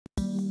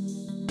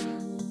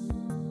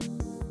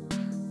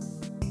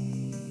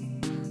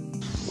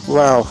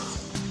Wow,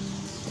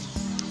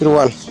 good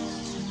one.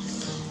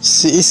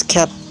 She is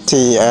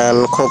Cathy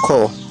and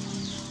CoCo.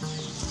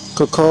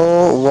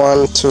 CoCo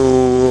want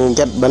to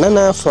get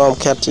banana from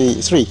Cathy.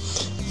 3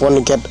 want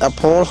to get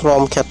apple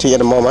from Cathy at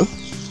the moment,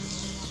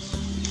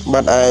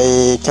 but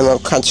I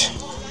cannot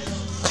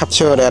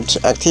capture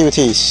that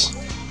activities.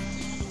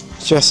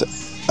 Just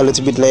a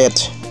little bit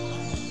late.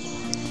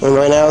 And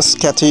right now,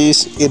 Cathy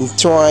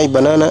enjoy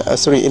banana.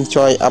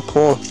 Enjoy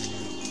apple.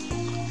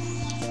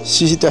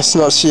 She does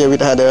not share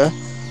with other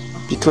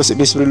because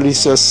it is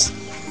delicious.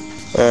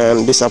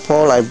 And this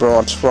apple I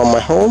brought from my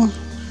home,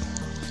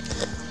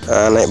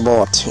 and I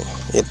bought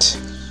it.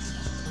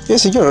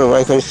 Yes, you're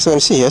right. You can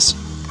see, yes.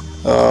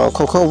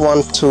 CoCo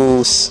want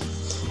to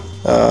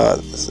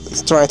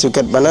try to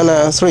get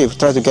banana. Try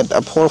to get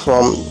apple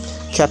from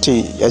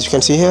Cathy, as you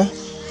can see here.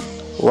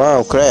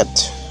 Wow,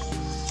 great.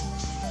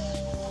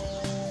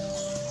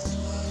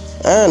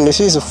 And this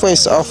is the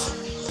face of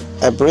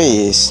a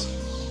breeze.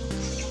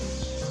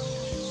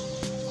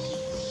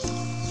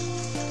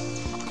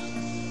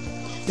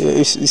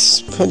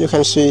 You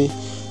can see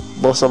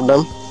both of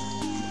them.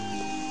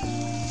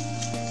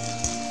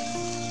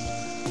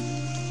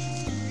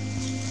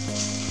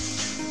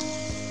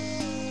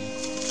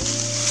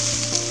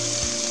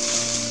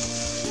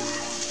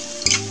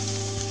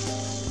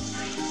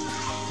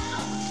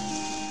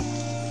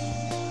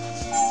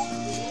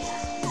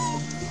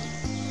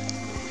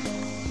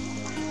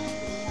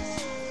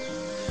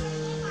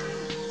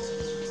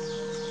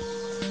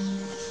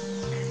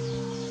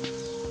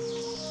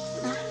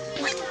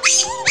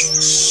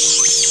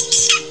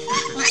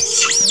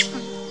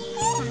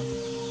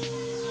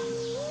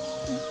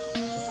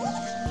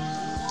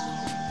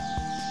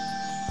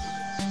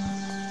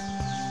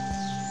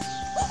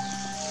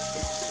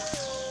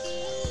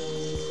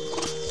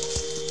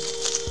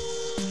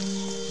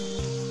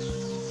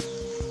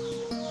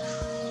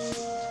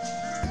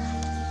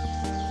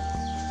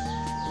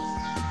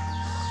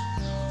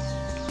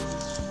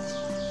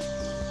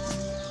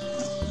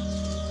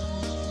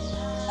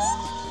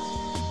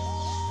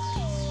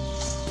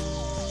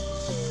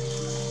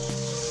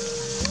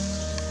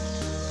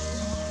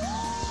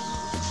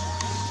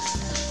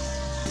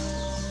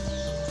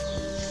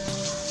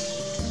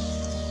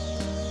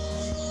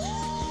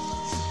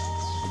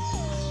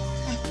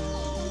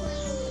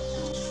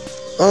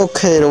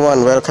 Okay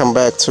everyone, welcome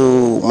back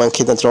to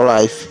Monkey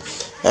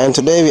Life, and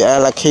today we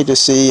are lucky to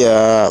see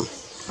the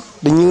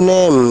new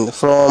name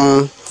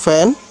from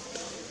fan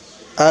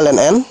Alan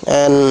N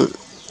and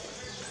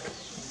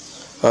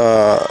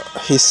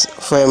his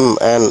fam,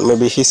 and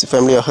maybe his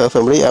family or her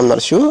family, I'm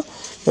not sure,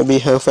 maybe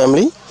her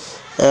family,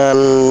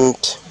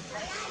 and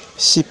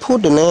she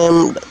put the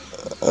name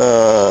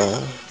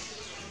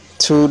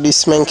to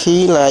this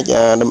monkey like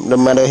the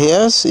mother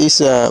here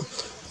is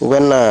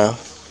when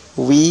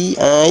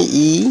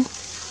VIE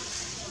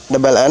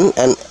double N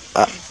and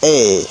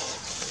A.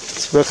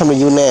 Welcome to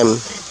new name.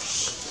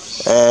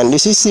 And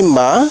this is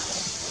Simba,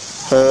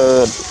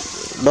 her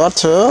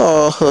daughter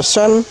or her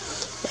son.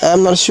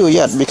 I'm not sure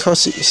yet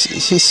because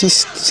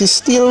she's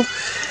still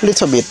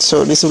little bit.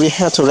 So this we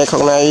have to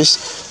recognize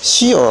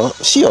she or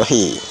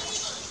he.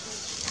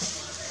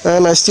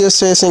 And I still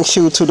say thank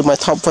you to my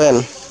top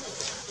fan,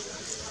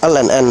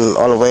 Alan, and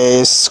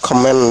always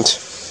comment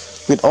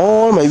with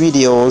all my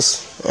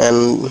videos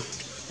and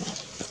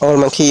all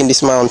monkey in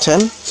this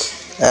mountain,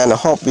 and I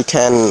hope we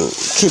can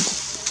keep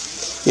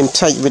in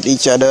touch with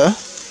each other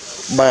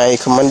by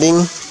commenting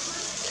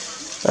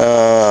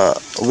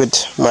with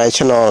my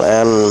channel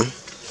and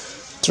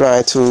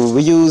try to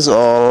reuse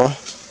all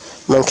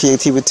monkey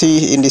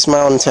activity in this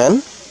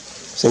mountain.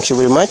 Thank you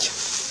very much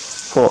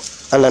for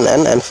Alan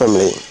and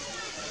family.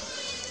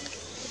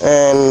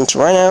 And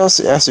right now,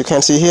 as you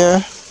can see here,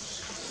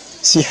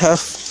 she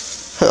have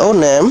her own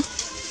name,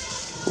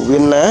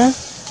 Winner,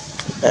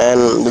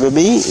 and the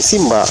baby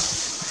Simba.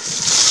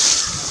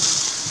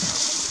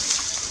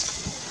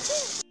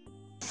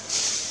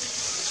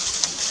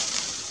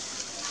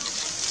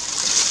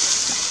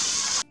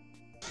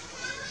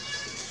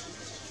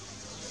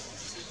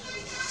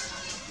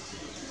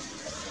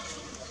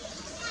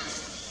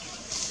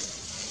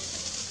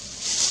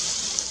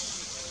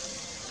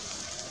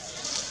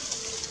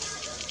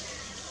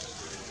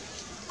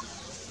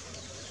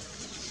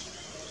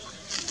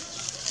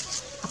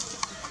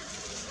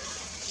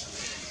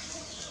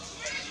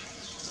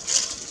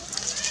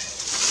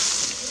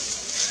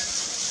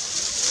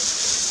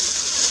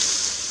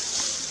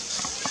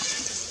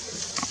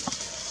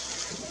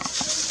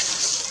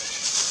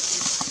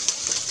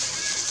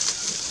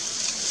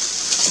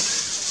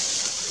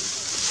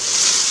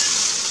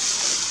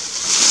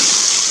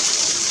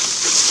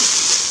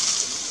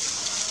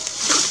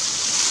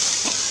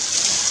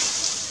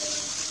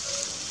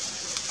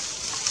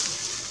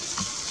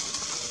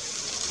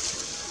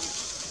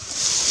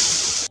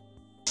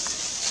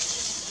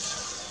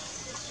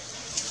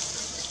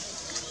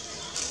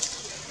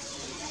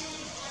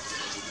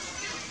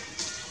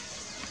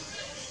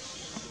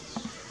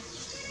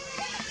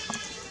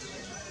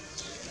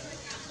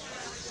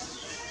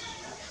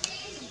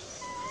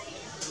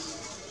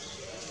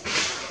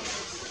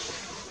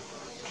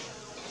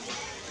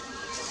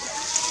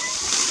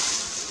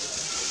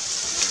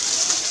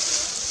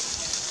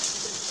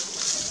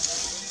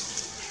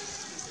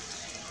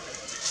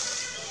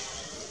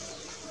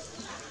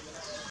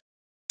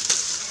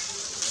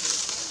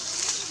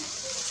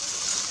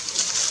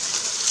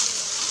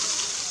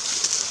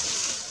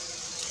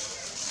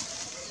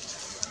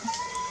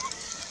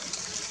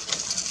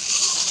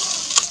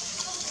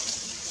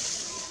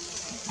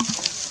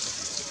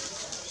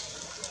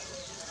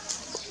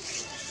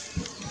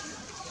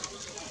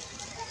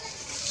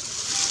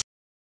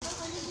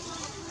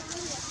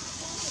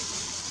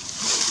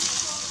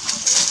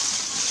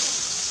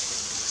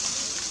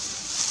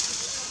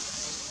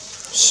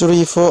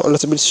 sorry for a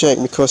little bit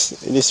shake because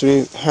it is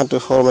really hard to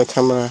hold my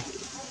camera.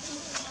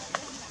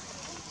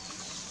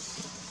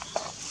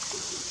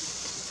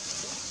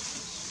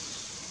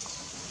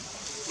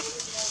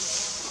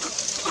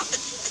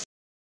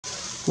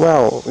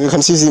 Wow, you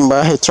can see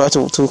Simba. He tried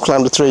to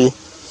climb the tree.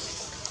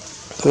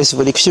 It's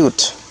very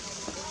cute.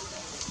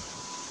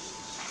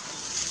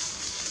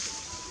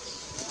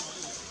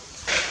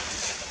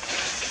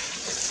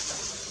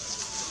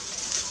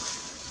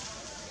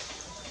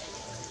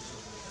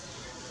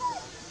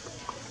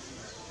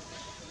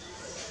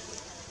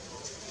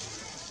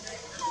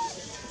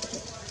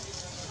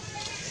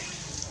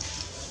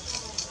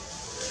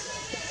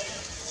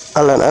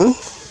 Alan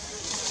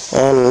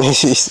and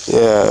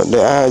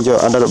they are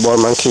your other ball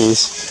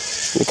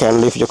monkeys. You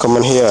can leave your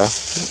comment here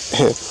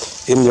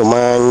in your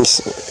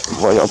minds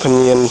for your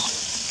opinion.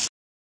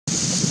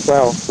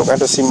 Wow, look at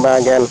the Simba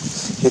again.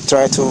 He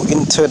tried to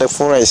enter the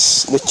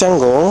forest, the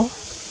jungle.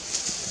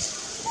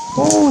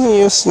 Oh, he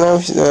is now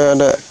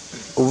the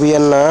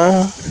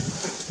Vienna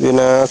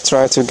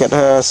try to get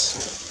her.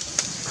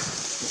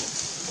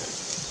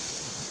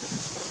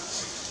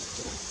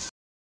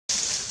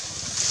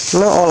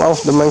 Now all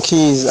of the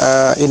monkeys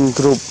are in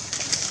group.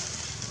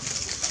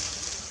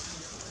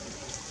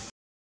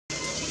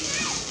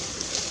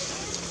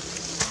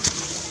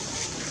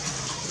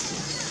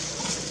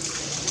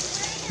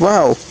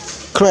 Wow,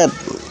 great!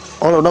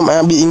 All of them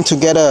are being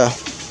together.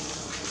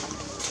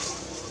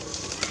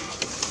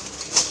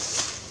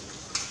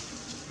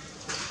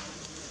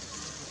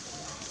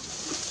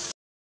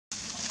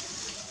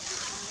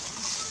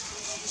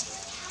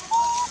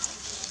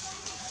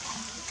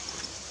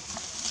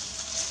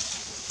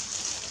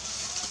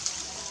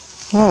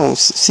 Oh,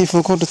 she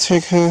forgot to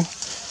take her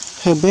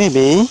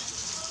baby.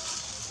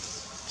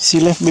 She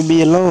left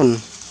baby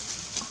alone.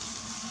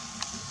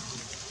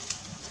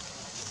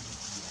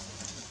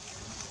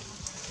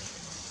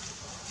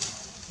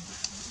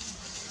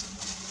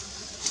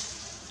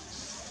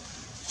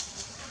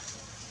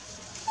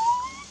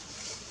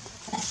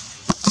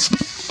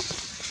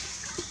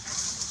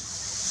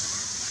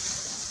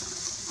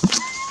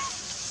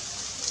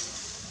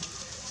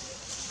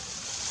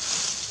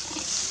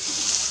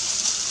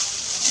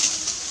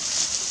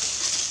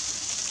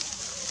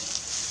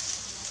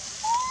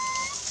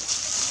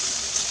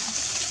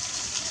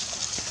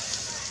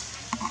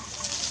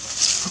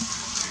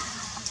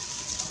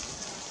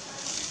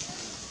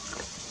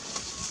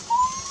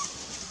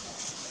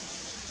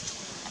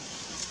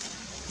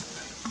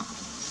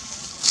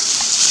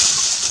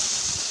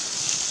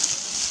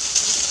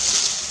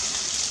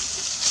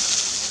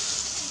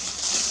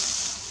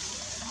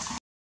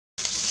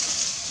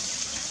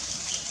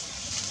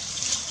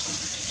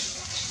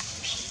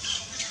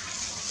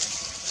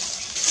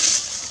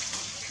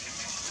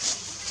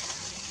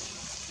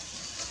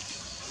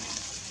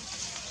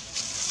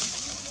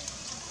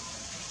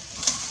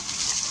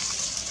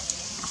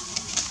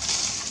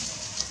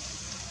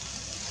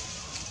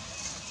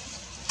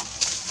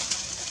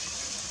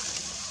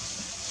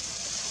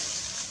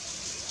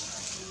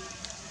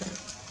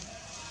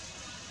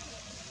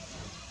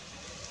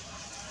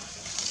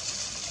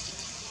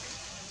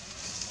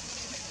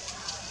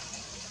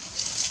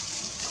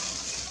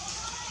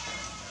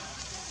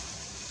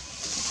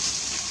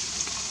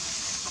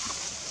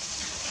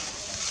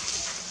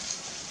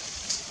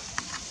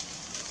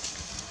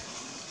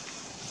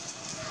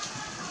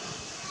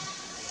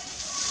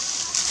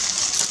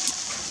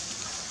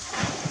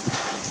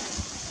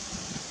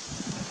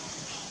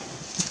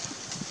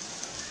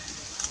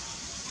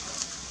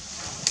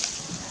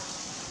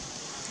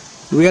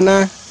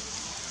 Vienna.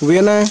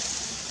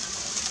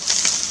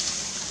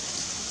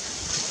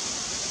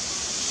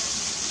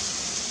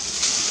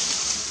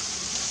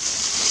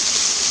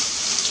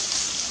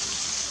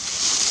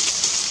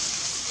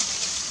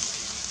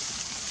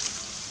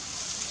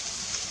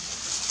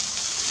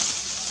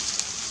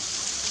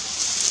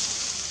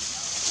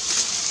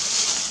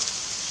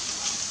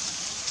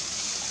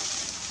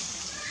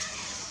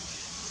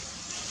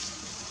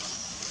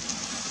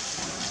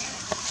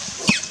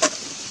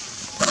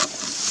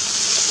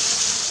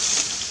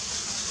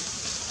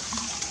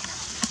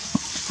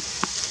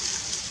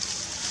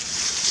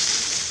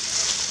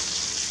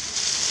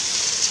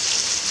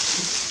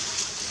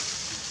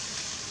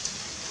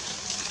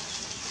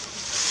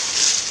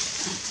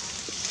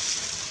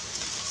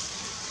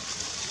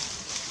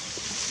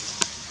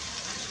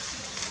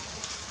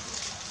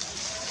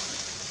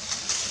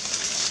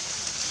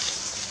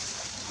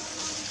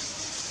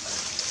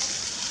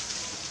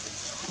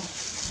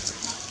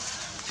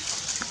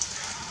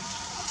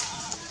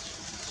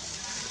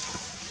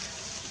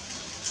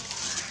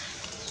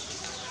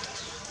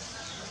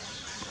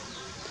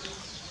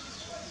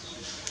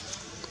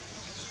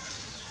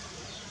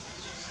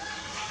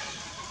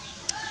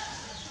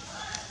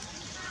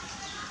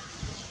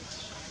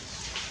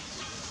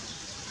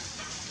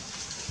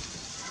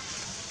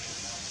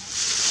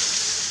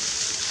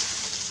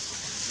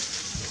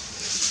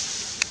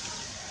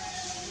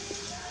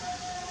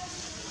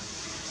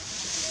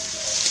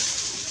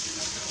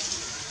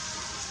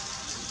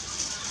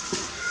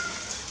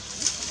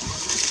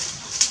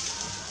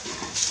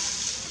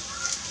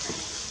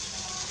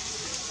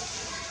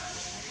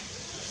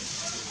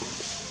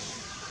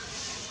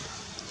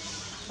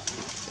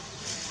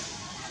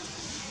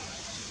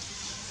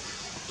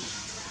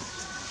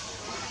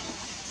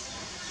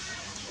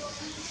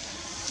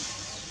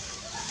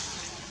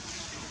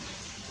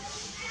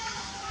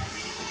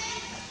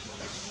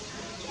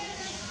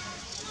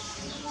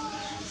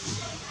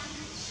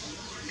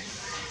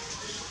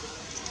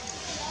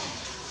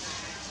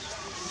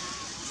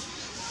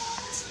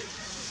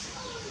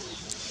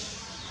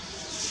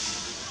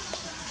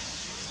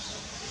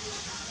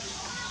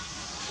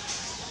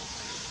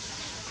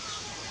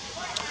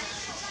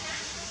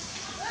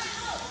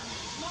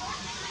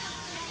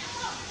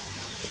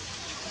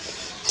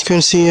 You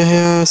can see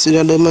here, see the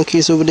other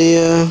monkeys over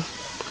there.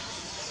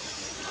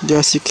 They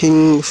are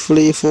seeking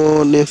free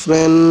for their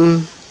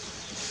friend,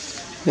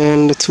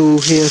 and the two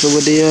here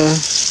over there.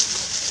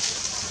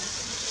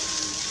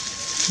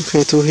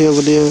 Okay, two here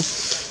over there.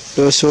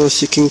 They're also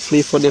seeking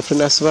free for their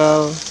friend as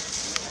well.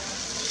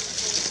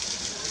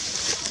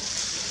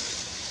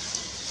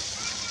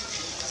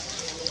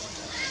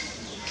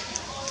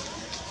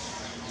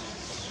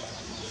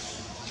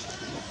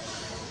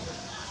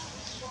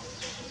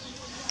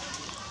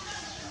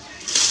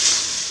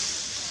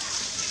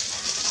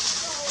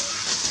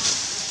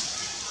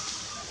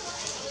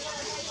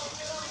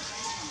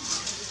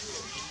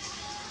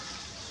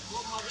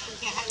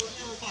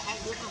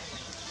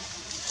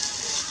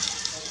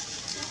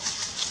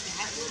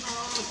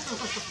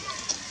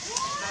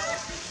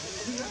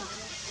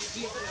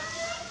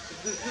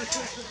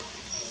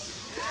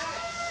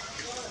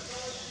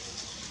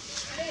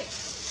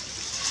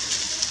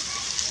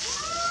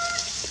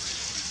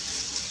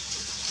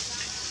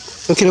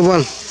 Okay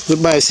everyone,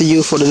 goodbye, see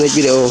you for the next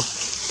video.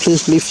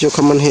 Please leave your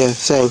comment here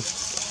saying